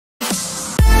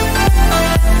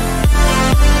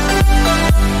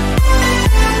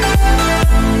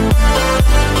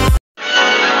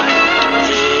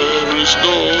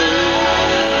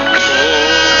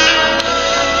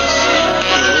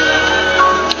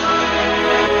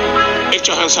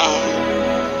hands high.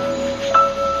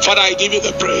 Father, I give you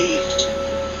the praise.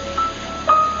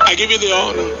 I give you the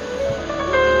honor.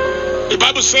 The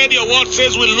Bible said, your word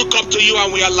says we look up to you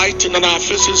and we are lightened on our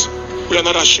faces. We are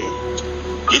not ashamed.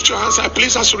 Lift your hands high,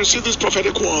 please, as you receive this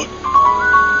prophetic word.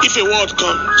 If a word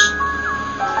comes,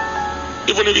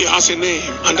 even if it has a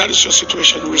name, and that is your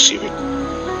situation, receive it.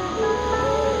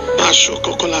 I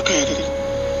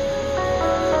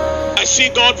see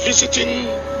God visiting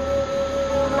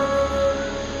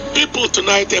people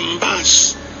tonight en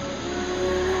masse.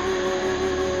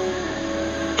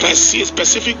 But I see a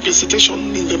specific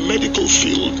visitation in the medical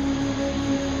field,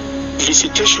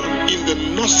 visitation in the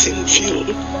nursing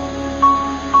field.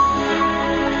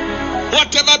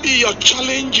 Whatever be your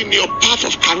challenge in your path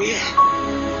of career,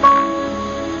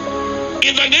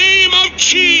 in the name of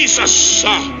Jesus,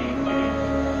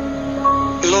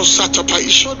 Lord Satapa, He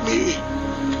showed me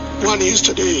one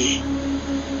yesterday.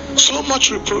 So much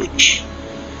reproach.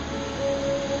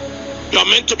 You are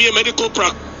meant to be a medical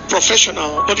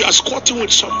professional, but you are squatting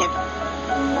with somebody.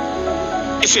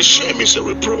 It's a shame, it's a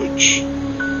reproach.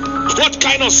 What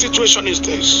kind of situation is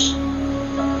this?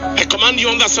 I command you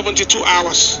under 72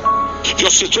 hours. Your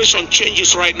situation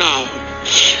changes right now.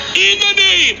 In the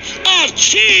name of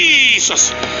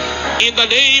Jesus. In the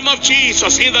name of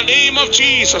Jesus. In the name of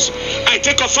Jesus. I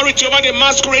take authority over the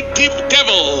masquerade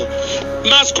devil.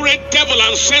 Masquerade devil,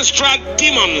 ancestral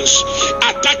demons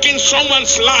attacking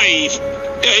someone's life.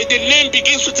 The name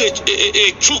begins with a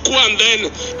Chuku and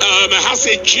then has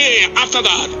a J after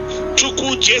that.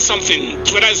 Chuku J something,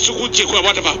 whether it's Chuku J or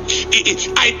whatever.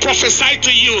 I prophesy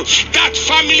to you that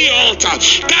family altar,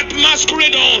 that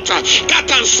masquerade altar, that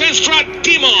ancestral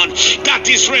demon that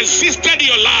is resisted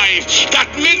your life,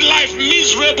 that made life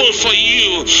miserable for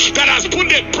you, that has put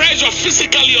the pressure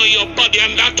physically on your body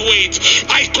and that weight,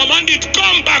 I command it,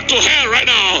 come back to hell right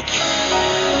now.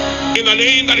 In the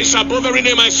name that is above every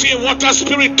name, I see a water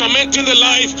spirit tormenting the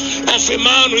life of a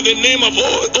man with the name of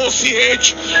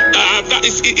OCH. That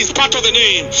is part of the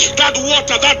name. That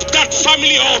water, that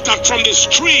family altar from the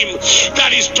stream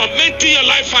that is tormenting your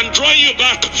life and drawing you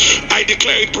back, I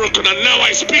declare it broken. And now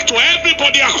I speak to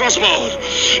everybody across board.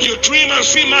 You dream and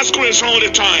see masquerades all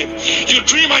the time. You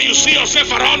dream and you see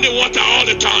yourself around the water all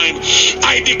the time.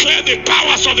 I declare the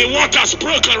powers of the waters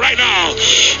broken right now.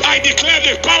 I declare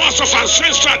the powers of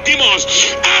ancestral demons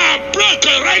are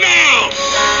broken right now.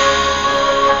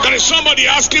 There is somebody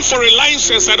asking for a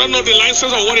license. I don't know the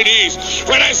license or what it is.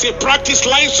 Whether it's a practice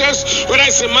license, whether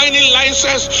it's a mining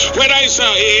license, whether it's a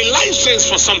license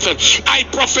for something. I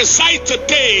prophesy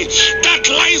today that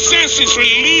license is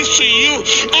released to you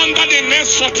under the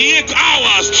next 48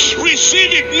 hours. Receive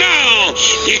it now.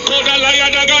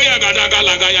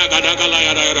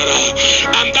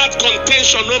 And that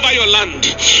contention over your land,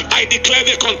 I declare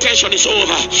the contention is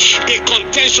over. The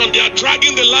contention, they are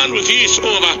dragging the land with you, is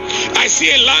over. I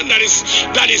see a land that is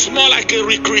more like a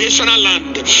recreational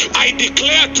land. I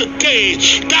declare today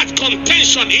that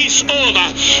contention is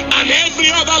over. And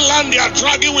every other land they are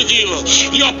dragging with you.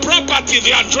 Your property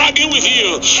they are dragging with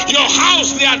you. Your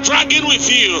house they are dragging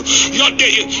with you. You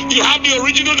have the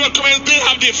original document, they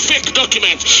have the fake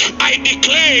document. I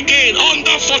declare again,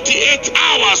 under 48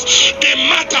 hours, the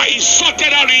matter is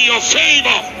sorted out in your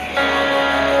favor.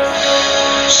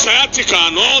 Sciatica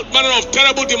and all manner of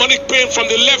terrible demonic pain from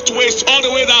the left waist all the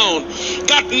way down.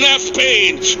 That nerve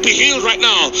pain be healed right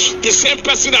now. The same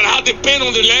person that had the pain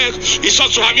on the leg is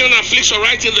also having an affliction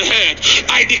right in the head.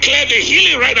 I declare the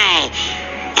healing right now.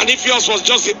 And if yours was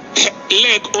just the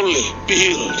leg only, be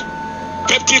healed.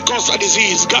 Peptic ulcer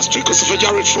disease, gastric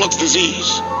esophageal reflux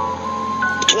disease,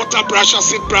 water brush,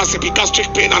 acid brush,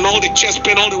 epigastric pain, and all the chest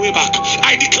pain all the way back.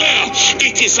 I declare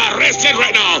it is arrested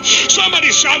right now.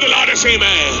 Somebody shout the loudest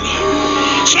amen.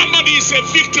 Somebody is a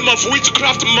victim of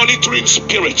witchcraft monitoring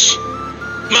spirits.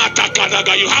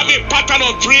 You have a pattern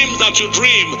of dreams that you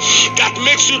dream that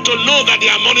makes you to know that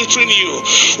they are monitoring you.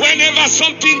 Whenever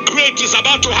something great is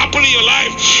about to happen in your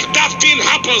life, that thing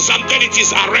happens and then it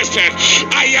is arrested.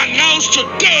 I announce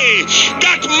today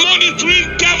that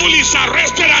monitoring devil is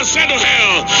arrested and sent to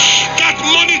hell. That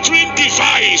monitoring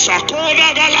device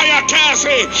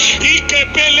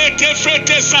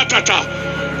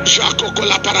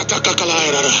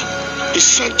is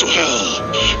sent to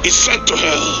hell. Is sent to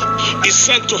hell. Is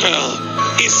sent to hell.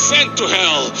 Is sent to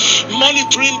hell.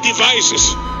 Monitoring devices,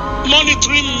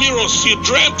 monitoring mirrors. You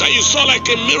dreamt that you saw like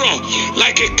a mirror,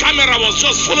 like a camera was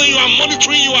just following you and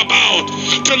monitoring you about.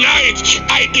 Tonight,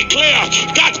 I declare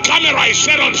that camera is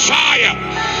set on fire.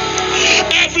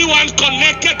 Everyone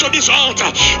connected to this altar,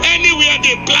 anywhere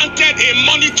they planted a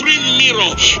monitoring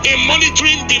mirror, a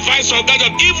monitoring device or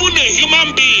gadget, even a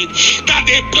human being that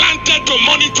they planted to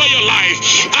monitor your life,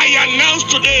 I announce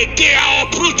today they are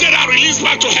uprooted and released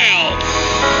back to hell.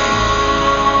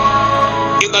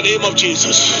 In the name of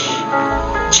Jesus.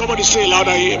 Somebody say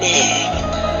louder,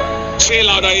 amen. Say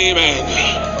louder, amen.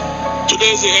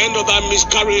 Today is the end of that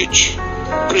miscarriage,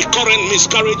 recurrent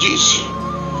miscarriages.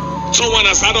 Someone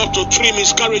has had up to 3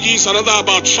 miscarriages, another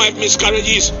about 5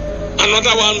 miscarriages,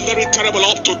 another one very terrible,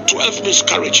 up to 12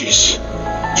 miscarriages.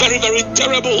 Very, very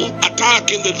terrible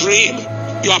attack in the dream.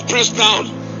 You are pressed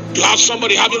down. You have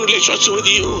somebody having a relationship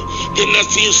with you. The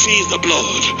next thing you see is the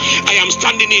blood. I am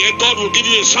standing here. God will give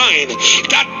you a sign.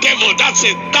 That devil, that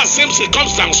same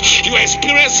circumstance you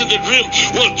experienced in the dream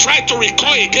will try to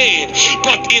recall again.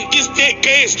 But in this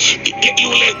case, you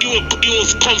will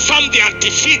confirm their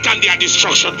defeat and their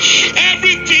destruction.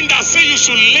 Everything that says you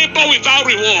should labor without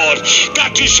reward,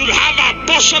 that you should have a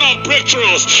portion of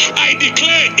breakthroughs, I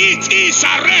declare it is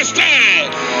arrested.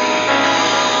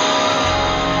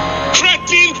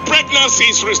 Pregnancy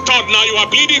is restored now. You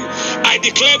are bleeding. I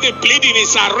declare the bleeding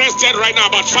is arrested right now.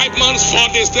 About 5 months,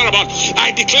 4 days, thereabout.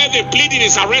 I declare the bleeding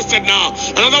is arrested now.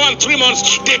 Another one, 3 months.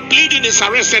 The bleeding is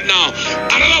arrested now.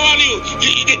 Another one, you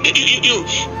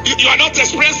are not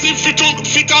experiencing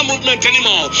fetal movement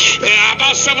anymore.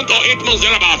 About 7 or 8 months,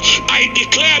 thereabout. I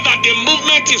declare that the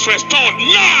movement is restored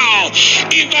now.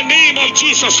 In the name of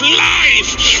Jesus,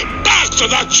 life back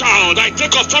to that child. I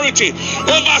take authority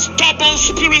over stubborn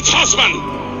spirit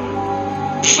husband.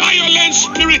 Violent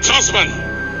spirit husband.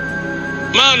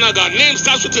 Managa, name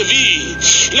starts with a V.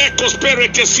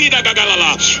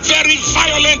 Very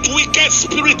violent, wicked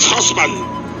spirit husband.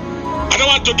 I don't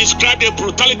want to describe the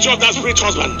brutality of that spirit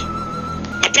husband.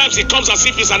 At times it comes as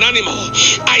if it's an animal.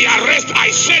 I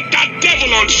set that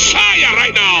devil on fire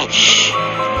right now.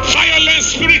 Violent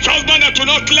spirit husband that will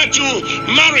not let you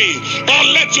marry or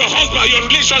let your husband, your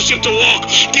relationship to work.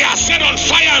 They are set on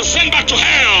fire and sent back to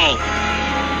hell.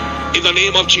 In the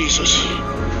name of Jesus.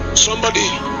 Somebody,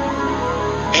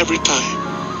 every time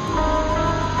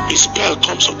a spell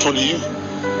comes upon you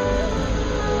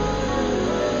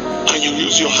and you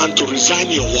use your hand to resign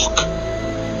your work,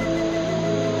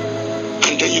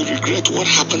 and then you regret what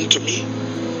happened to me.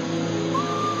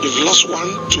 You've lost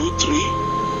 1, 2, 3.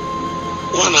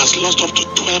 One has lost up to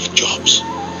 12 jobs.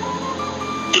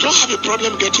 You don't have a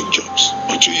problem getting jobs,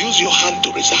 but you use your hand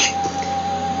to resign.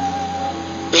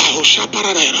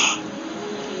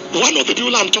 One of the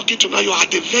people I'm talking to now, you are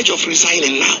at the verge of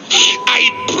resigning now. I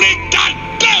break that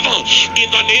devil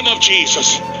in the name of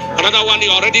Jesus. Another one,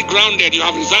 you're already grounded, you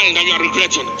have resigned and you are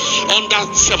regretting. Under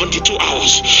 72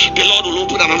 hours, the Lord will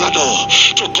open another door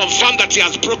to confirm that he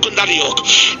has broken that yoke.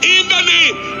 In the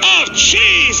name of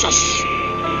Jesus.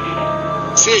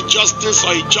 Say justice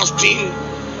or a Justin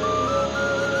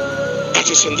that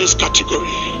is in this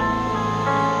category.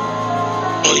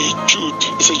 Or a Jude,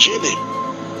 it's a J name.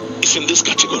 It's in this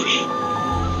category.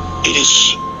 It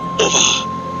is over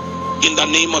in the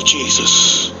name of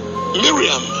Jesus.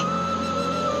 Miriam,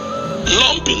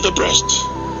 lump in the breast.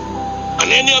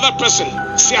 And any other person,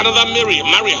 say another Maria,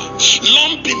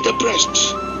 lump in the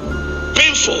breast.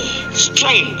 Painful,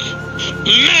 strong.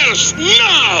 Males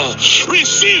now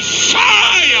receive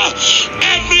fire.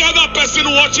 Every other person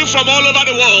watching from all over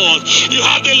the world, you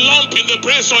have a lump in the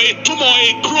breast or a tumor or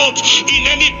a growth in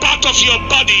any part of your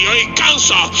body or a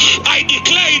cancer, I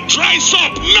declare it dries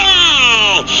up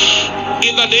now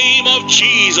in the name of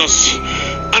Jesus.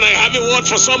 And I have a word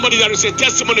for somebody. There is a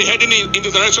testimony heading in the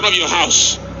direction of your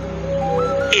house.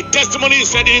 A testimony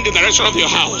is heading in the direction of your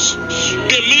house.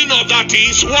 The meaning of that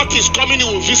is what is coming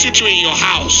will visit you in your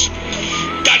house.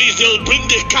 That is, they will bring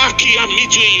the car key and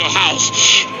meet you in your house.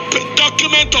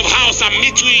 Document of house and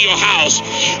meet you in your house.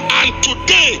 And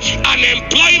today, an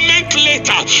employment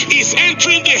letter is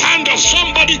entering the hand of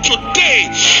somebody today,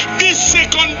 this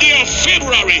 2nd day of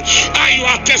February, and you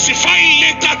are testifying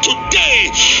later today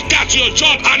that your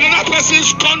job, another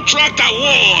person's contract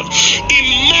award in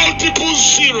multiple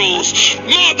zeros,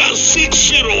 more than 6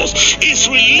 zeros, is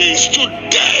released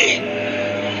today.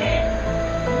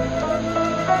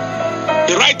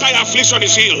 The right eye affliction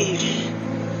is healed.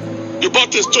 You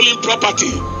bought a stolen property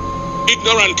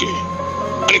ignorantly,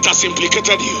 and it has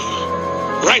implicated you.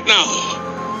 Right now,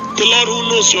 the Lord who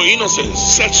knows your innocence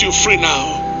sets you free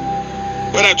now.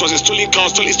 Whether it was a stolen car,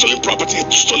 stolen property,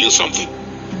 stolen something,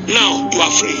 now you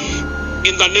are free.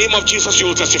 In the name of Jesus, you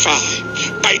will testify.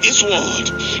 By this word,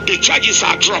 the charges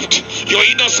are dropped. Your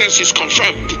innocence is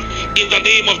confirmed. in the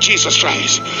name of Jesus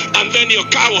Christ. And then your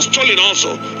car was stolen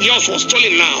also. Yours was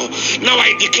stolen now. Now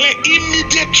I declare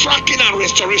immediate tracking and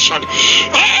restoration.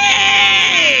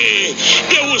 Hey!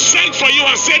 They will send for you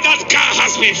and say that car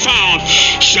has been found.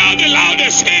 Shout the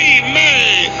loudest,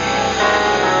 amen.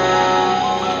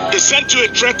 They sent you a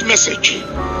threat message.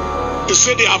 They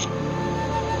say they have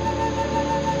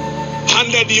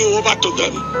handed you over to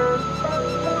them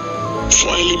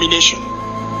for elimination.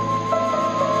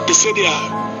 They say they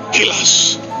are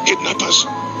killers, kidnappers.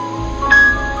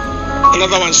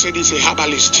 Another one said he's a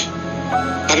herbalist,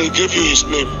 and he gave you his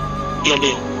name, your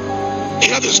name.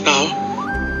 Hear this now.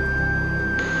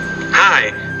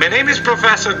 Hi, my name is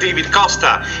Professor David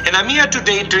Costa, and I'm here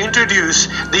today to introduce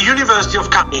the University of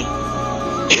California.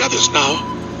 Hear this now.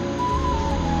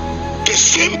 The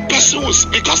same person was,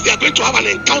 because they are going to have an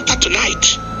encounter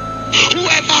tonight.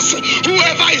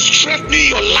 Whoever is threatening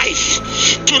your life,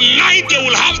 tonight they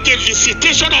will have the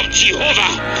visitation of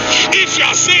Jehovah. If you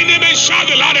are saying amen, shout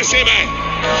the loudest amen.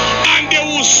 And they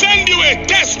will send you a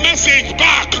text message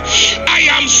back. I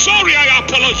am sorry, I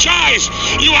apologize.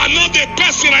 You are not the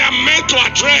person I am meant to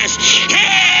address.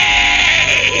 Hey!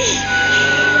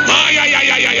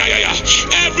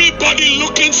 Everybody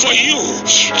looking for you,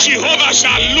 Jehovah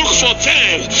shall look for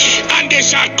them, and they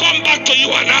shall come back to you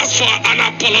and ask for and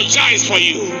apologize for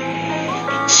you.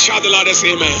 Shout the loudest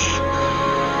amen.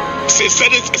 Say a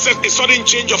sudden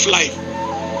change of life,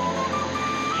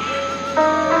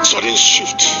 sudden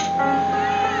shift.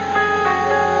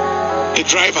 A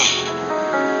driver,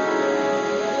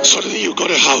 suddenly you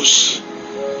got a house.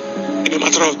 In a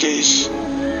matter of days,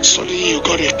 suddenly you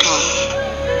got a car.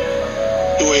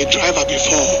 You were a driver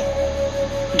before.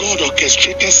 God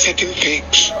orchestrated certain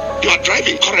things. You are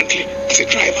driving currently as a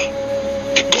driver.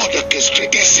 God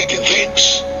orchestrated certain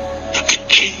things that can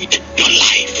change your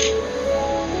life.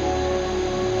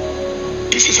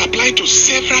 This is applied to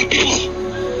several people,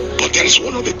 but there is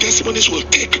one of the testimonies we'll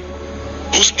take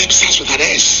whose name starts with an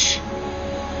S.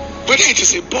 Whether it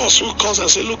is a boss who calls and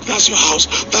says, look, that's your house,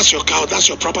 that's your car, that's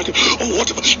your property, or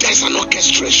whatever, there is an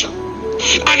orchestration.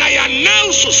 And I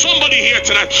announce to somebody here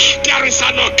tonight, there is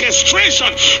an orchestration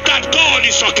that God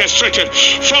is orchestrating.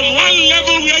 From one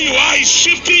level where you are, is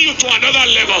shifting you to another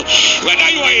level. Whether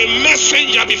you are a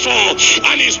messenger before,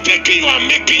 and is taking you and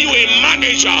making you a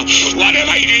manager,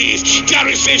 whatever it is, there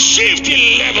is a shift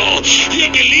in level. You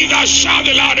believe that? Shout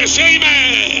the loudest,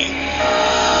 amen.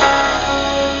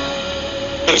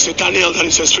 There is a Daniel that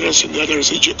is experiencing that. There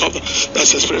is a Jacob that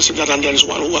is experiencing that. And there is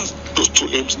one who has those two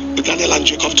names, the Daniel and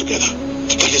Jacob together,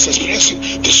 that is experiencing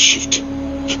this shift.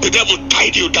 The devil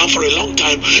tied you down for a long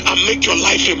time and make your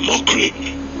life a mockery,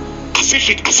 as if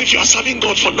you are serving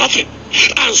God for nothing.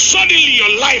 And suddenly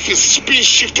your life is being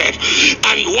shifted.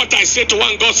 And what I say to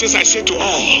one, God says I say to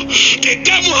all. The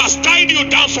devil has tied you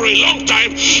down for a long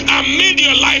time and made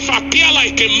your life appear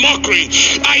like a mockery.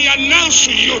 I announce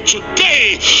to you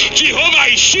today, Jehovah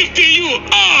is shifting you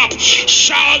up.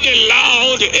 Shout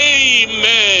aloud,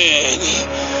 amen.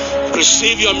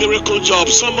 Receive your miracle job.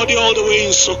 Somebody all the way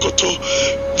in Sokoto,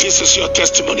 this is your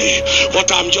testimony.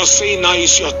 What I'm just saying now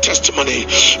is your testimony.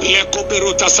 You are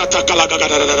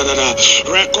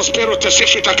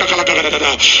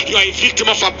a victim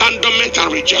of abandonment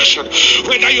and rejection.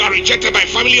 Whether you are rejected by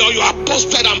family or you are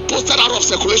posted out of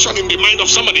circulation in the mind of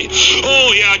somebody.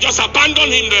 Oh yeah, just abandon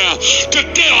him there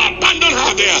today, or abandon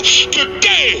her there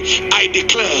today. I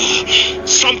declare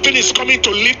something is coming to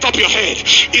lift up your head.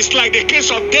 It's like the case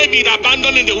of David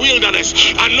abandoned in the wilderness,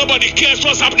 and nobody cares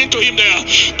what's happening to him there.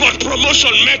 But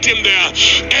promotion met him there,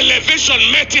 elevation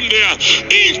met him there,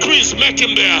 increase met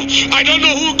him there. I don't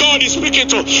know who God is speaking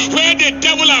to. Where the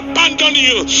devil abandoned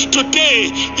you,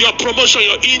 today your promotion,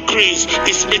 your increase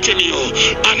is meeting you.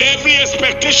 And every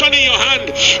expectation in your hand,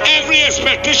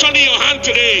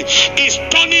 today is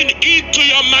turning into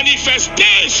your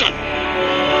manifestation.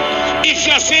 If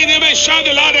you are saying amen, shout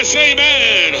the loudest,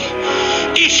 amen.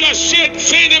 If you are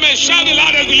saying amen, shout the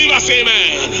loudest, believe us,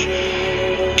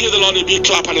 amen. Give the Lord a big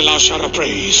clap and a loud shout of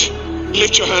praise.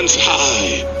 Lift your hands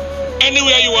high.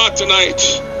 Anywhere you are tonight,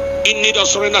 in need of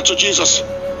surrender to Jesus,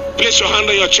 place your hand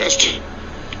on your chest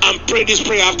and pray this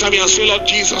prayer after me and say, Lord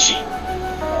Jesus,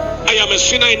 I am a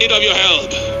sinner in need of your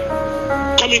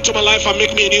help. Come into my life and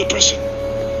make me a new person.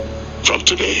 From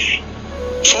today,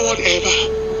 forward ever,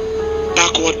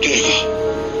 backward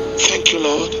never. Thank you,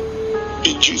 Lord,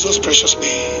 in Jesus' precious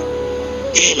name.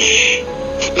 Amen.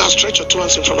 Now stretch your two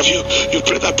hands in front of you. You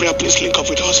pray that prayer, please link up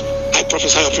with us. I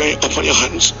prophesy upon your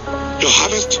hands. Your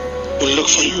harvest will look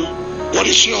for you. What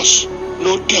is yours,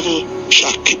 no devil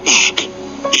shall keep back.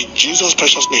 In Jesus'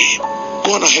 precious name.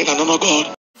 Go on ahead and honor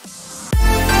God.